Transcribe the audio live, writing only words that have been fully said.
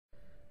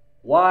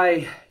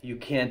Why you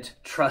can't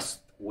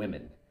trust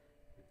women.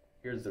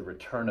 Here's the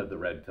return of the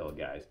red pill,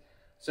 guys.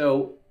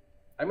 So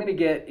I'm going to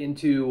get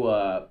into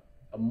a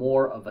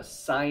more of a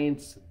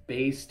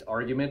science-based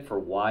argument for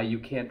why you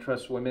can't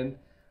trust women.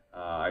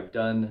 I've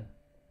done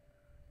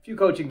a few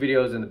coaching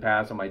videos in the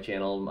past on my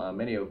channel,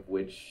 many of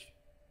which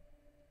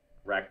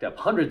racked up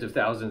hundreds of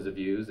thousands of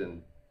views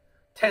and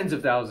tens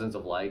of thousands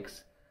of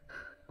likes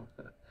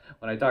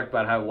when I talked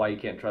about why you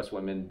can't trust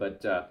women.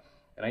 But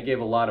and I gave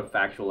a lot of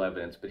factual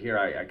evidence, but here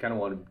I kind of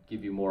want to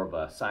give you more of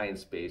a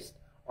science-based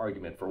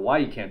argument for why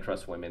you can't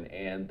trust women.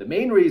 And the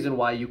main reason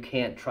why you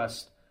can't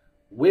trust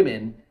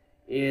women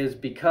is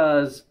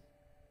because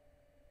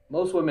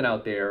most women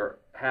out there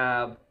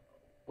have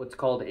what's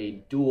called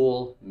a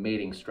dual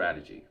mating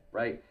strategy,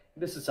 right?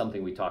 This is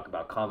something we talk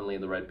about commonly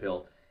in the red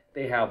pill.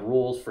 They have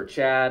rules for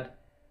Chad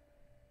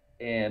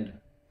and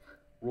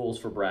rules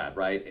for Brad,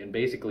 right? And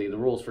basically the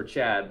rules for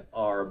Chad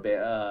are,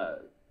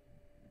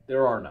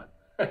 there are none.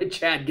 Right?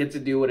 Chad gets to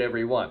do whatever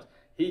he wants.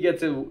 He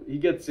gets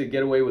to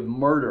get away with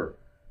murder,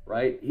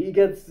 right? He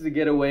gets to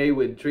get away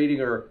with treating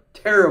her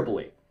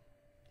terribly.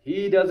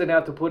 He doesn't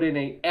have to put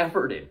any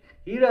effort in.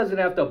 He doesn't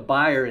have to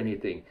buy her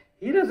anything.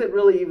 He doesn't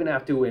really even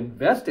have to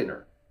invest in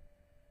her.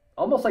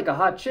 Almost like a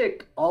hot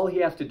chick, all he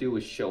has to do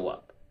is show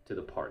up to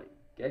the party,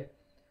 okay?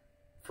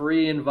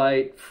 Free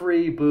invite,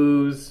 free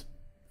booze,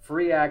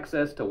 free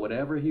access to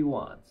whatever he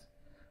wants.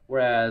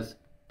 Whereas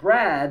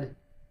Brad,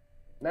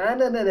 nah,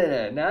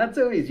 not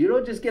so easy. You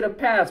don't just get a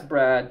pass,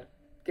 Brad,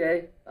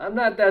 okay? I'm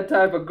not that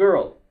type of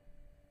girl.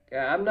 Okay?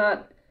 I'm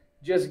not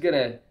just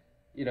gonna,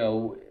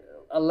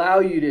 allow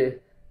you to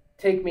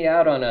take me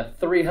out on a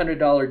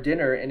 $300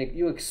 dinner and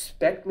you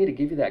expect me to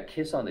give you that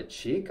kiss on the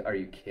cheek? Are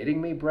you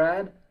kidding me,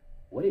 Brad?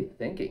 What are you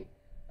thinking?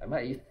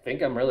 You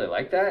think I'm really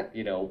like that?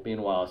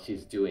 Meanwhile,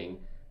 she's doing,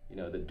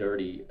 the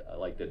dirty,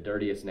 like the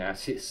dirtiest,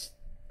 nastiest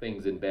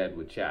things in bed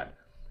with Chad,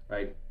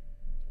 right?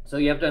 So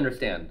you have to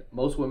understand,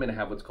 most women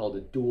have what's called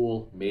a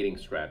dual mating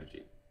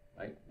strategy,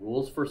 right?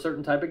 Rules for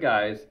certain type of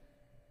guys,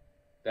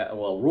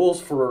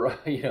 rules for,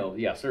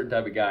 certain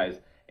type of guys,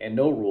 and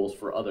no rules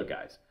for other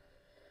guys.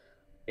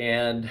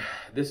 And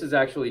this is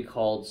actually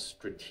called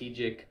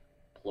strategic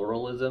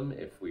pluralism,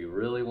 if we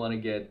really want to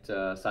get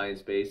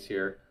science-based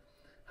here.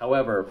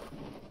 However,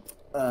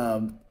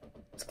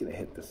 let's get to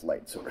hit this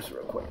light source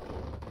real quick.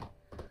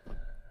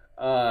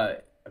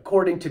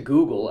 According to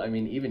Google,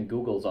 even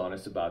Google's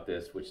honest about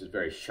this, which is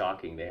very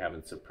shocking. They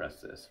haven't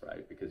suppressed this,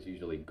 right? Because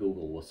usually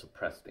Google will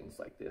suppress things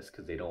like this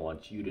because they don't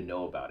want you to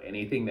know about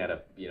anything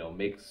that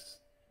makes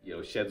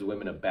sheds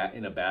women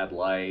in a bad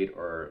light,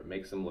 or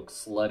makes them look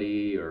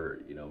slutty, or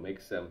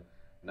makes them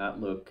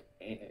not look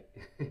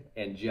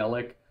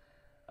angelic.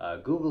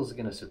 Google's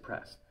going to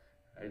suppress.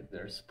 Right?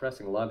 They're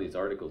suppressing a lot of these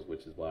articles,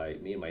 which is why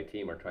me and my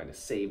team are trying to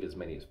save as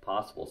many as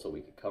possible so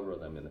we can cover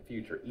them in the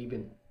future,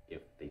 even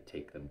if they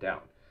take them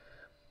down.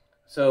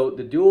 So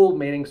the dual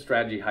mating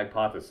strategy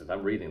hypothesis,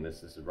 I'm reading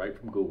this is right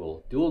from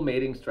Google. Dual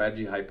mating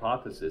strategy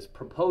hypothesis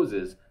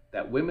proposes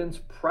that women's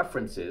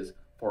preferences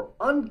for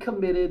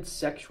uncommitted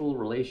sexual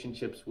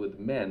relationships with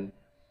men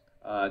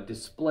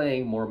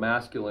displaying more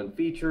masculine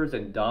features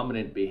and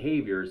dominant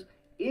behaviors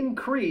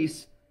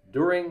increase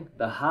during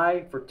the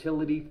high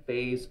fertility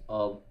phase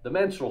of the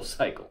menstrual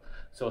cycle.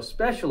 So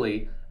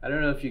especially, I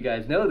don't know if you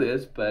guys know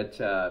this, but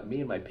me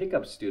and my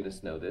pickup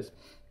students know this,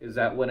 is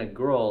that when a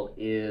girl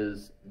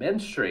is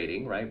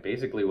menstruating, right,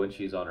 basically when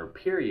she's on her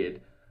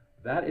period,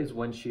 that is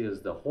when she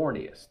is the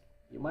horniest.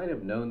 You might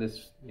have known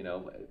this,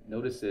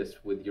 noticed this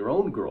with your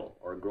own girl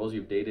or girls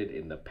you've dated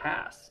in the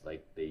past.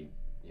 Like they,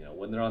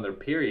 when they're on their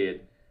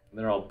period and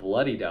they're all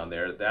bloody down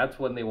there, that's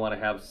when they want to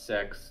have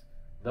sex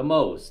the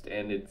most.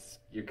 And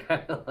you're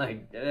kind of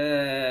like,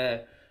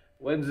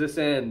 when's this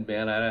end,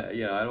 man? I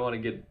don't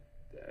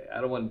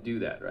want to do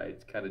that, right?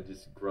 It's kind of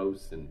just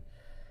gross and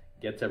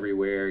gets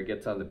everywhere,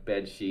 gets on the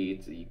bed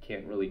sheets. You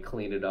can't really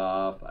clean it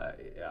off.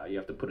 You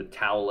have to put a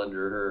towel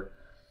under her.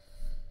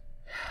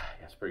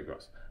 Yeah, it's pretty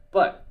gross.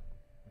 But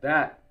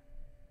that,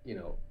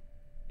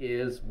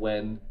 is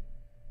when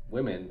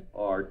women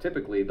are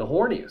typically the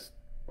horniest,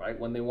 right?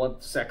 When they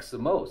want sex the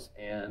most.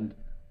 And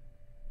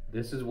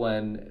this is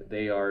when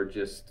they are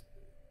just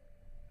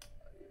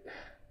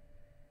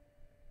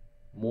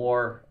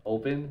more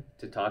open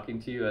to talking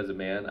to you as a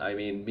man.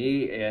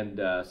 Me and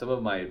some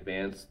of my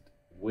advanced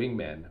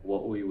wingmen,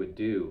 what we would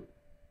do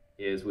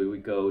is we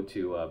would go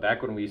to,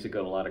 back when we used to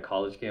go to a lot of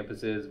college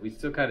campuses, we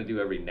still kind of do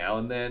every now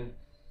and then.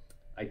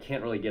 I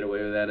can't really get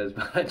away with that as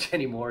much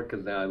anymore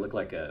because now I look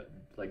like a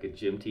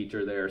gym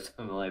teacher there or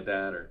something like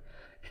that, or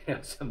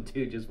some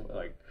dude just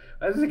like,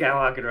 why's this guy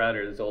walking around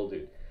here, this old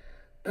dude?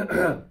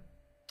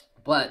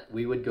 But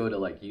we would go to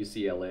like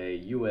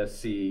UCLA,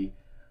 USC,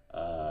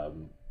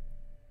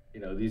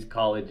 these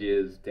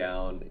colleges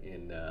down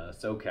in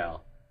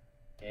SoCal,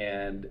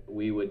 and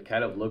we would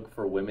kind of look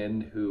for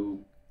women who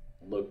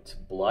looked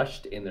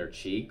blushed in their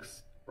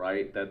cheeks,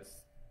 right?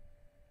 That's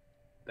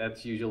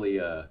usually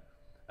a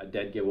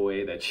dead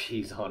giveaway that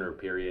she's on her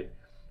period.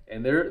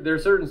 And there are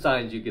certain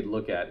signs you could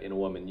look at in a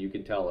woman. You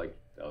can tell, like,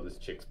 oh, this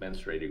chick's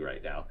menstruating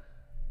right now.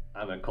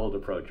 I'm a cold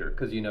approacher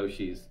because you know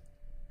she's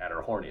at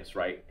her horniest,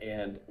 right?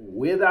 And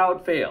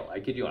without fail, I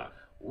kid you not,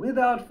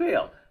 without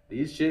fail,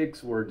 these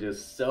chicks were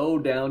just so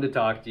down to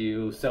talk to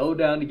you, so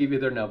down to give you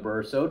their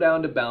number, so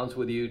down to bounce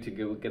with you to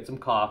go get some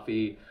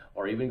coffee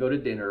or even go to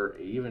dinner,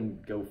 even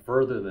go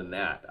further than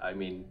that. I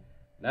mean,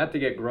 not to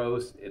get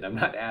gross, and I'm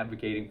not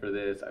advocating for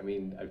this. I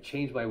mean, I've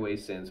changed my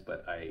ways since,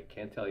 but I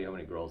can't tell you how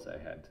many girls I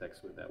had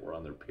sex with that were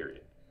on their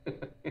period.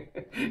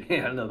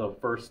 And the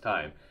first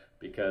time,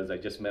 because I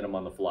just met them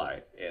on the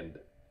fly. And,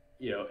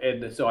 you know,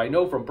 and so I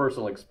know from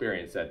personal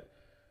experience that,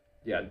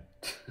 yeah,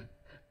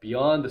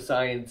 beyond the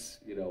science,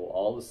 you know,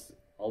 all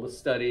the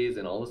studies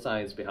and all the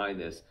science behind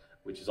this,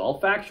 which is all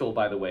factual,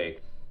 by the way,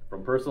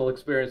 from personal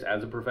experience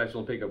as a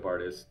professional pickup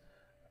artist,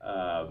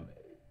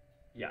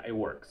 yeah, it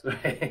works.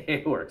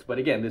 It works. But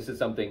again, this is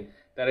something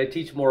that I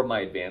teach more of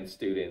my advanced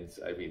students.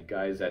 I mean,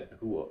 guys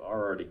who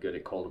are already good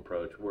at cold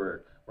approach.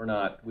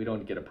 We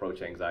don't get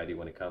approach anxiety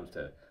when it comes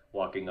to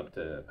walking up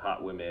to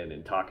hot women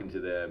and talking to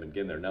them and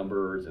getting their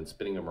numbers and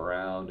spinning them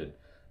around and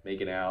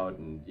making out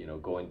and, you know,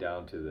 going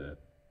down to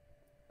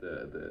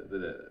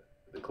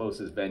the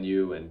closest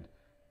venue and,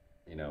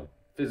 you know,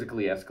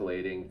 physically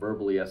escalating,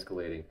 verbally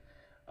escalating.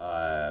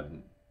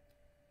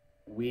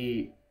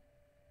 We,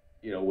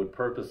 you know, would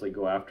purposely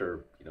go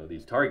after, you know,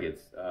 these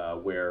targets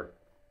where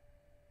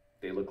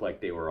they look like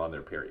they were on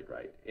their period,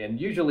 right? And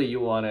usually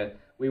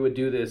we would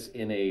do this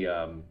in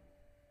a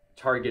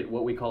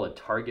what we call a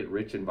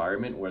target-rich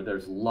environment where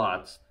there's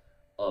lots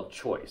of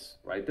choice,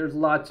 right? There's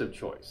lots of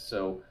choice.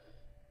 So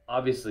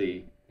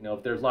obviously, you know,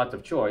 if there's lots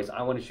of choice,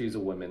 I want to choose a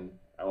woman,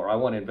 or I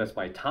want to invest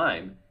my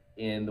time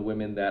in the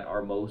women that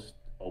are most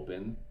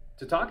open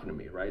to talking to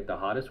me, right? The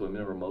hottest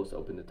women are most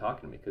open to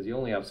talking to me, because you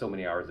only have so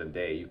many hours a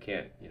day. You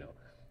can't, you know,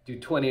 do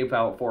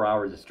 24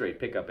 hours of straight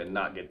pickup and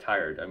not get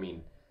tired. I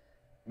mean,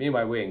 me and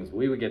my wings,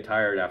 we would get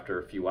tired after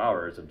a few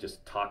hours of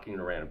just talking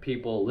to random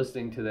people,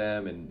 listening to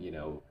them, and, you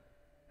know,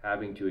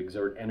 having to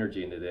exert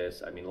energy into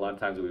this. I mean, a lot of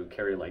times we would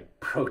carry like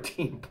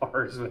protein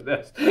bars with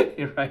us,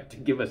 right, to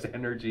give us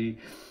energy,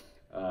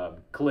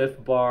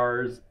 Cliff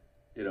bars,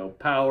 you know,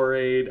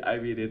 Powerade. I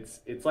mean,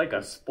 it's like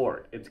a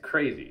sport. It's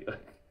crazy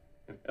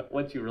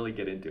once you really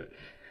get into it.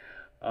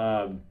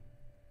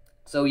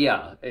 So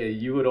yeah,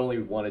 you would only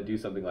want to do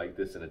something like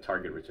this in a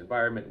target-rich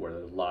environment where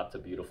there's lots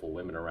of beautiful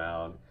women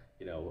around,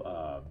 you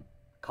know,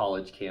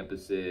 college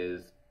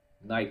campuses,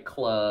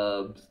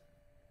 nightclubs,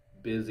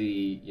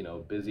 busy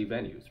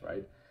venues,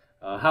 right?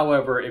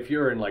 However, if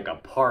you're in like a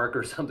park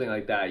or something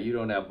like that, you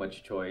don't have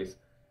much choice.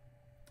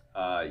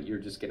 You're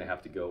just gonna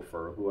have to go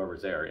for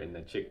whoever's there, and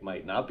the chick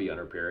might not be on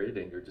her period,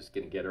 and you're just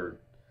gonna get her,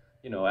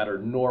 you know, at her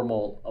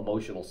normal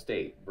emotional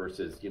state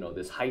versus, you know,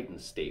 this heightened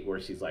state where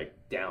she's like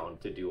down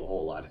to do a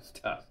whole lot of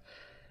stuff,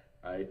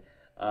 right?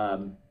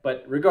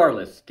 But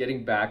regardless,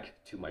 getting back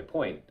to my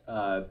point,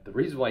 the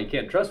reason why you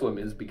can't trust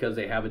women is because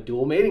they have a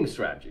dual mating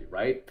strategy,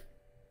 right?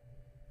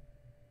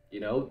 You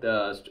know,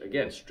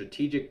 again,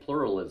 strategic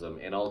pluralism,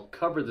 and I'll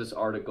cover this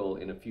article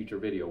in a future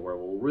video where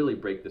we'll really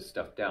break this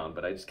stuff down,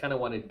 but I just kind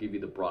of wanted to give you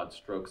the broad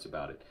strokes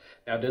about it.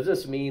 Now, does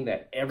this mean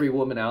that every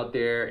woman out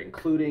there,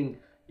 including,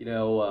 you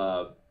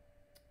know,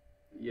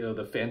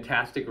 the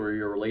fantastic or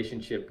your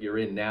relationship you're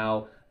in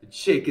now, the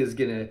chick is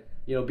gonna,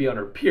 you know, be on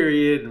her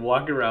period and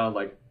walking around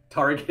like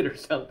Target or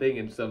something,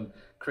 and some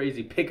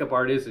crazy pickup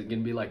artist is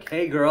gonna be like,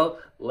 hey girl,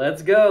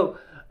 let's go?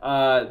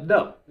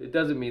 No, it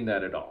doesn't mean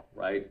that at all,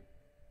 right?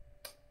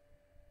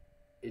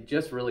 It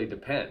just really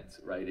depends,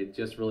 right? It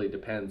just really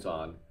depends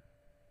on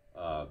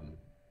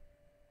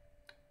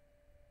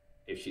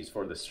if she's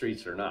for the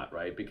streets or not,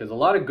 right? Because a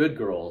lot of good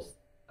girls,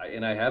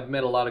 and I have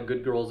met a lot of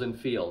good girls in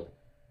field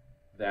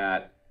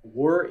that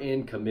were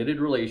in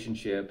committed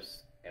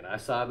relationships, and I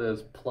saw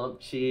those plump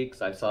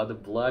cheeks, I saw the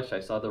blush,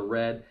 I saw the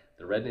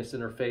redness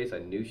in her face, I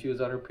knew she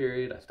was on her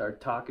period, I started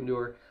talking to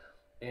her,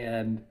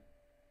 and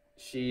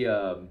she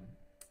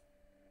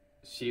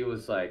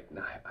was like,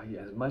 nah,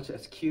 as much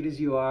as cute as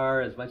you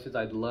are, as much as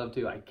I'd love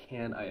to, I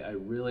can't. I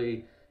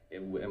really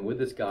am with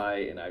this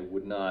guy, and I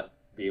would not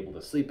be able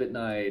to sleep at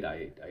night.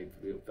 I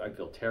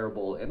feel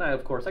terrible, and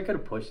of course I could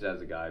have pushed it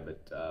as a guy,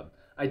 but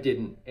I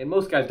didn't. And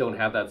most guys don't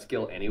have that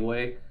skill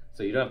anyway,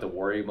 so you don't have to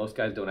worry. Most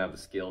guys don't have the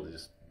skill to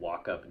just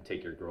walk up and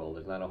take your girl.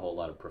 There's not a whole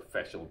lot of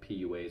professional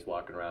PUAs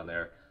walking around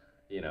there,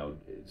 you know,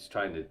 just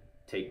trying to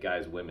take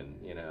guys' women,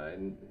 you know.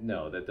 And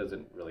no, that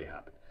doesn't really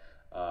happen.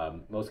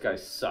 Most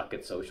guys suck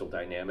at social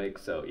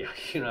dynamics, so yeah,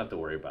 you don't have to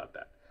worry about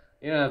that.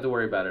 You don't have to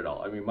worry about it at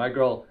all. I mean, my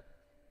girl,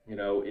 you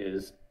know,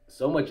 is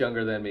so much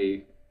younger than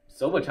me,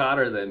 so much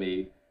hotter than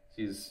me.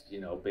 She's, you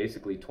know,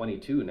 basically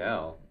 22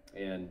 now,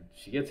 and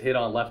she gets hit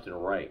on left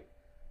and right.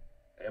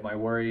 Am I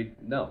worried?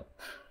 No.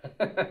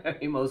 I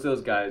mean, most of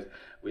those guys,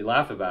 we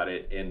laugh about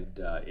it, and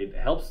it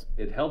helps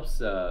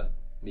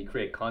me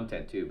create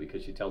content too,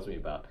 because she tells me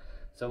about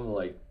some of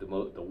like the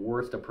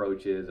worst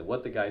approaches and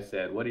what the guy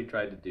said, what he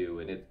tried to do,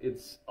 and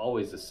it's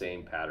always the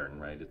same pattern,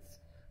 right? It's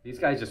these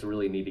guys just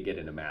really need to get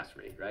into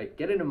mastery, right?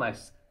 Get into my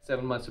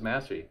 7 months of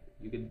mastery.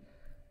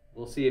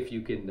 We'll see if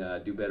you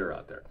can do better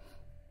out there.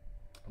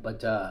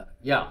 But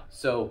yeah,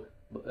 so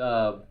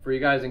For you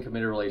guys in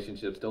committed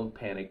relationships, don't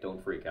panic,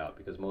 don't freak out,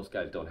 because most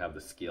guys don't have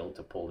the skill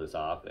to pull this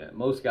off. And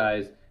most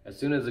guys, as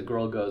soon as a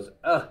girl goes,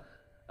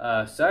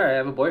 sorry, I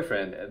have a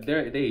boyfriend,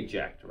 they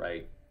eject,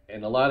 right?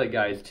 And a lot of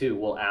guys, too,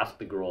 will ask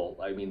the girl,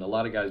 I mean, a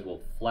lot of guys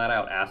will flat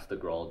out ask the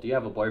girl, do you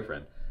have a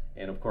boyfriend?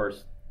 And, of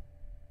course,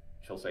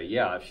 she'll say,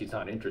 yeah, if she's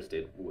not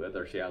interested,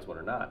 whether she has one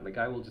or not. And the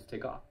guy will just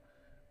take off,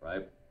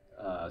 right?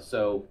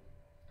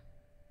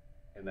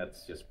 And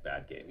that's just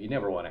bad game. You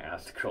never want to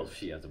ask the girl if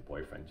she has a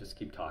boyfriend. Just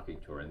keep talking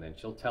to her, and then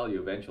she'll tell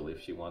you eventually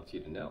if she wants you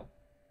to know,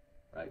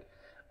 right?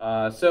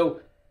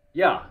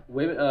 Yeah,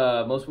 women,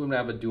 most women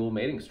have a dual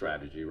mating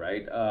strategy,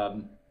 right?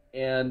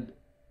 And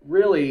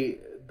really,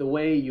 the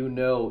way you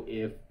know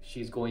if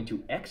she's going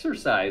to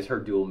exercise her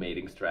dual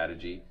mating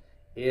strategy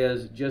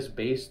is just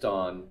based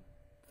on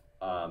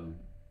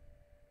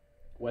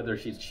whether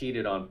she's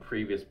cheated on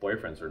previous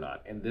boyfriends or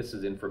not. And this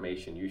is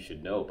information you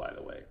should know, by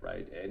the way,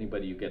 right?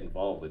 Anybody you get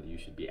involved with, you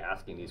should be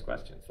asking these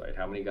questions, right?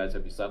 How many guys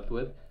have you slept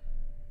with?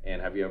 And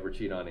have you ever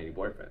cheated on any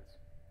boyfriends?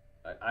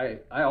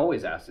 I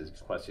always ask these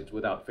questions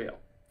without fail,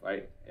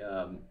 right?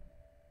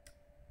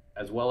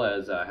 As well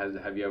as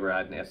have you ever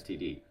had an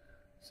STD?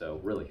 So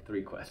really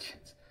 3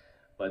 questions.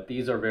 But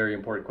these are very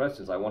important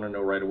questions. I want to know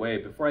right away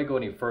before I go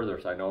any further,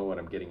 so I know what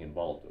I'm getting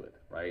involved with,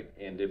 right?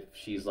 And if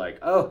she's like,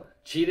 oh,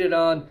 cheated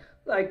on,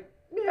 like,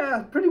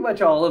 yeah, pretty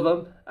much all of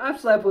them.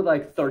 I've slept with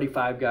like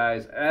 35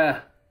 guys.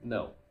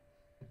 No,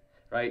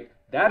 right?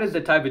 That is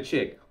the type of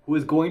chick who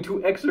is going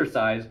to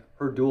exercise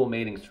her dual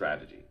mating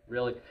strategy,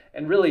 really.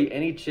 And really,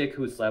 any chick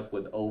who slept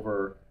with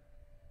over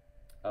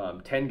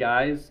 10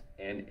 guys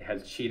and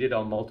has cheated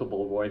on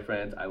multiple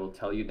boyfriends, I will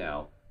tell you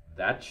now,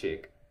 that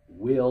chick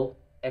will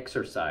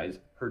exercise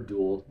her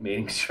dual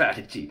mating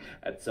strategy.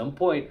 At some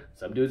point,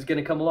 some dude's going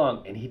to come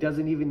along, and he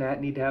doesn't even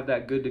need to have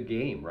that good a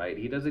game, right?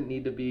 He doesn't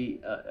need to be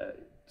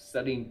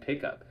studying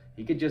pickup.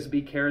 He could just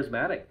be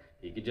charismatic.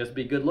 He could just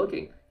be good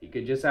looking. He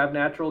could just have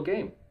natural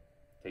game.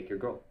 Take your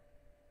girl,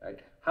 right?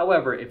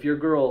 However, if your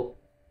girl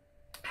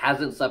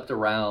hasn't slept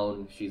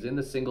around, she's in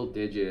the single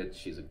digits,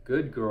 she's a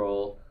good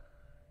girl,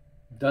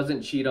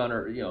 doesn't cheat on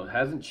her,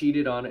 hasn't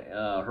cheated on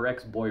her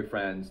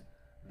ex-boyfriends,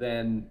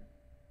 then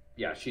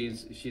yeah,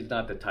 she's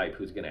not the type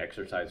who's going to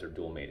exercise her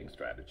dual mating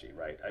strategy,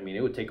 right? I mean,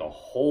 it would take a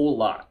whole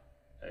lot.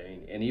 I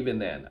mean, and even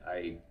then,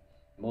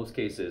 most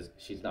cases,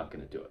 she's not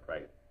going to do it,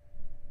 right?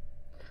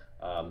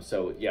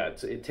 So yeah,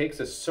 it takes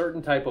a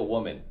certain type of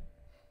woman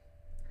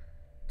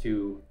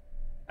to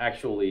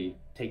actually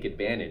take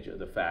advantage of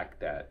the fact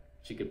that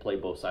she could play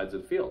both sides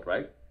of the field,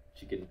 right?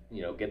 She could,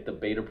 get the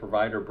beta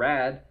provider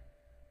Brad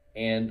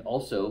and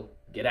also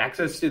get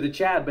access to the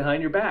Chad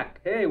behind your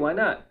back. Hey, why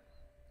not?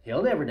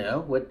 He'll never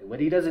know. What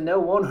he doesn't know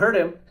won't hurt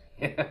him,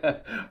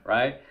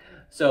 right?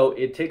 So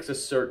it takes a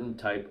certain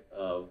type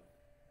of,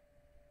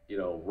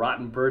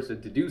 rotten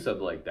person to do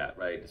something like that,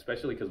 right?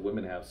 Especially because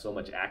women have so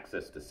much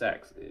access to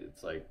sex.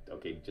 It's like,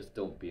 okay, just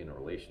don't be in a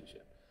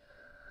relationship.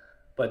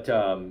 But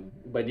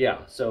yeah,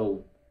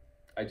 so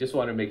I just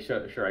want to make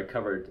sure I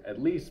covered at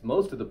least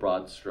most of the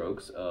broad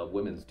strokes of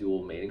women's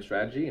dual mating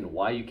strategy and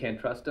why you can't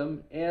trust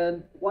them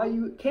and why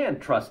you can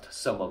trust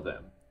some of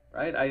them,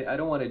 right? I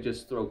don't want to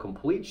just throw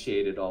complete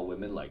shade at all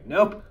women like,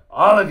 nope,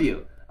 all of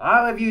you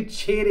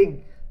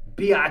cheating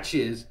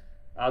biatches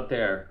out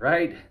there,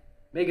 right?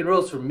 Making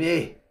rules for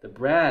me, the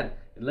Brad,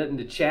 and letting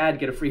the Chad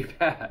get a free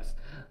pass.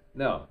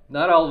 No,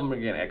 not all of them are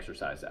going to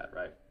exercise that,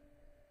 right?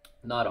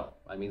 Not all.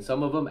 I mean,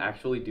 some of them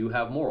actually do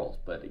have morals.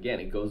 But again,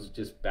 it goes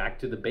just back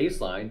to the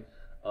baseline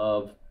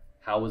of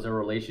how was her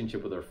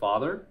relationship with her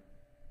father?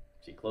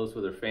 Is she close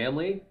with her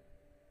family?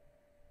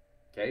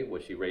 Okay,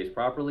 was she raised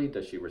properly?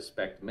 Does she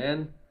respect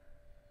men?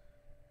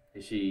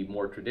 Is she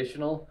more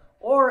traditional?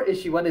 Or is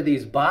she one of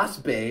these boss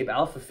babe,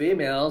 alpha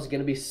females,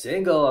 going to be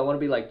single? I want to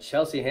be like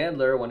Chelsea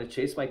Handler. I want to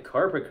chase my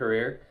corporate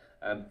career.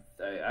 I'm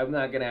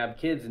not going to have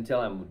kids until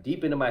I'm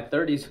deep into my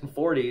 30s and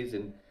 40s.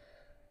 And,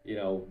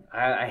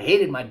 I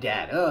hated my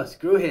dad. Oh,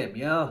 screw him,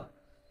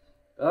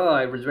 Oh,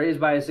 I was raised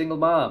by a single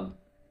mom.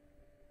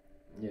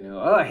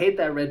 Oh, I hate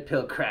that red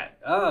pill crap.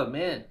 Oh,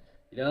 man.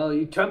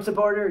 You Trump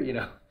supporter?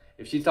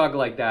 If she's talking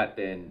like that,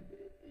 then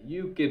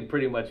you can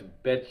pretty much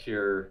bet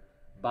your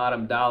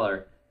bottom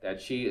dollar that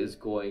she is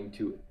going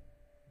to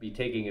be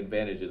taking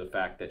advantage of the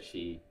fact that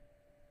she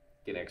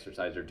can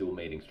exercise her dual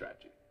mating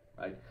strategy,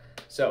 right?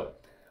 So,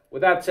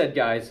 with that said,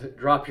 guys,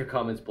 drop your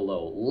comments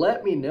below.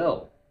 Let me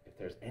know if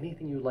there's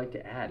anything you'd like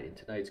to add in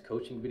tonight's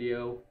coaching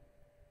video,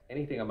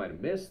 anything I might have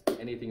missed,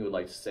 anything you would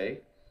like to say.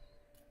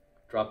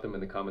 Drop them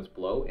in the comments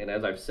below. And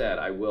as I've said,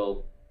 I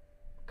will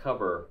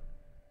cover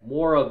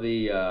more of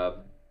the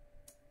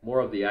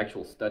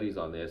actual studies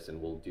on this, and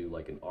we'll do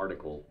like an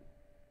article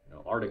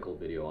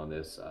video on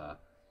this.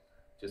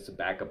 Just to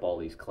back up all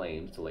these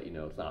claims to let you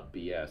know it's not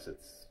BS,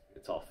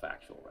 it's all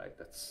factual, right?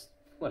 That's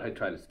what I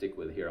try to stick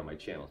with here on my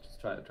channel.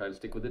 Just try to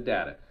stick with the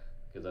data,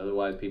 because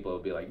otherwise people will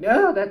be like,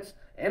 no, that's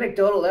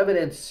anecdotal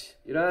evidence.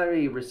 You don't have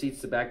any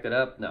receipts to back that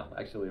up. No,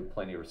 actually, we have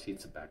plenty of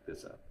receipts to back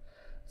this up.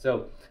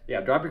 So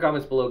yeah, drop your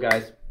comments below,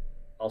 guys.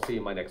 I'll see you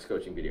in my next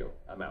coaching video.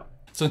 I'm out.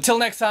 So until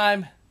next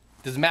time,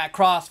 This is Matt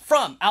Cross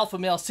from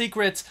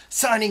AlphaMaleSecrets,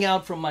 signing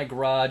out from my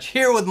garage,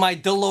 here with my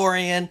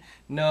DeLorean.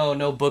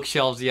 No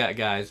bookshelves yet,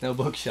 guys, no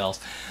bookshelves.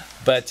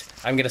 But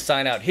I'm gonna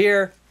sign out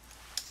here.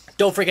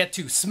 Don't forget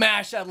to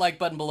smash that like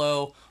button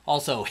below.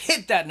 Also,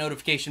 hit that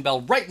notification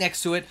bell right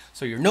next to it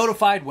so you're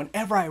notified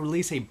whenever I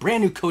release a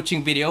brand new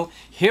coaching video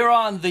here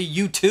on the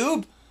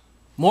YouTube.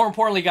 More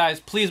importantly, guys,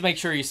 please make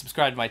sure you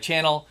subscribe to my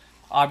channel.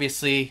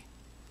 Obviously,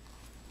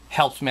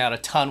 helps me out a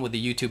ton with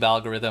the YouTube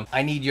algorithm.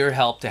 I need your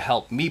help to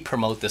help me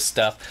promote this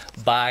stuff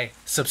by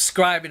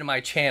subscribing to my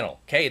channel,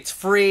 okay? It's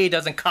free,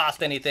 doesn't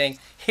cost anything.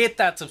 Hit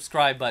that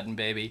subscribe button,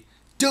 baby.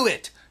 Do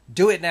it.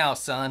 Do it now,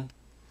 son.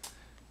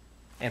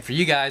 And for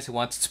you guys who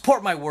want to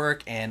support my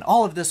work and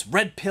all of this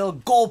red pill,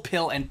 gold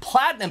pill, and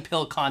platinum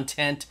pill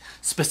content,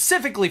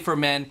 specifically for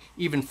men,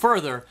 even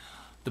further,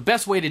 the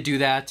best way to do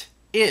that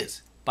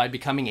is by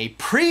becoming a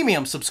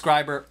premium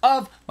subscriber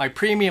of my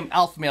premium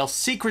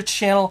AlphaMaleSecrets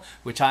channel,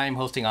 which I am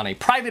hosting on a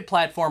private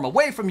platform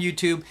away from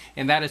YouTube,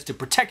 and that is to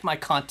protect my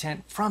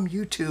content from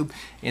YouTube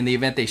in the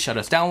event they shut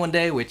us down one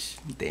day, which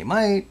they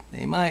might,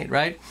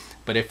 right?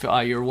 But if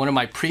you're one of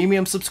my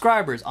premium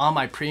subscribers on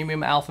my premium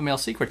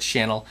AlphaMaleSecrets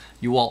channel,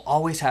 you will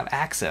always have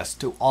access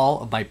to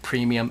all of my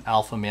premium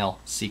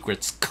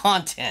AlphaMaleSecrets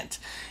content.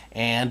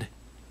 And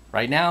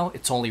right now,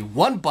 it's only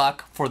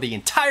 $1 for the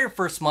entire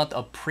first month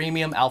of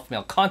premium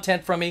AlphaMale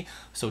content from me.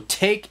 So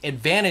take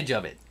advantage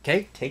of it,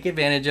 okay? Take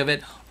advantage of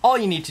it. All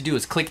you need to do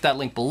is click that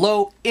link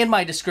below in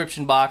my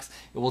description box.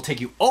 It will take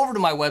you over to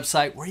my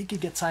website where you can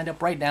get signed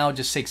up right now. It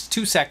just takes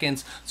 2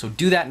 seconds. So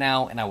do that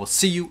now, and I will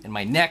see you in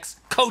my next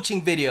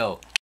coaching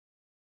video.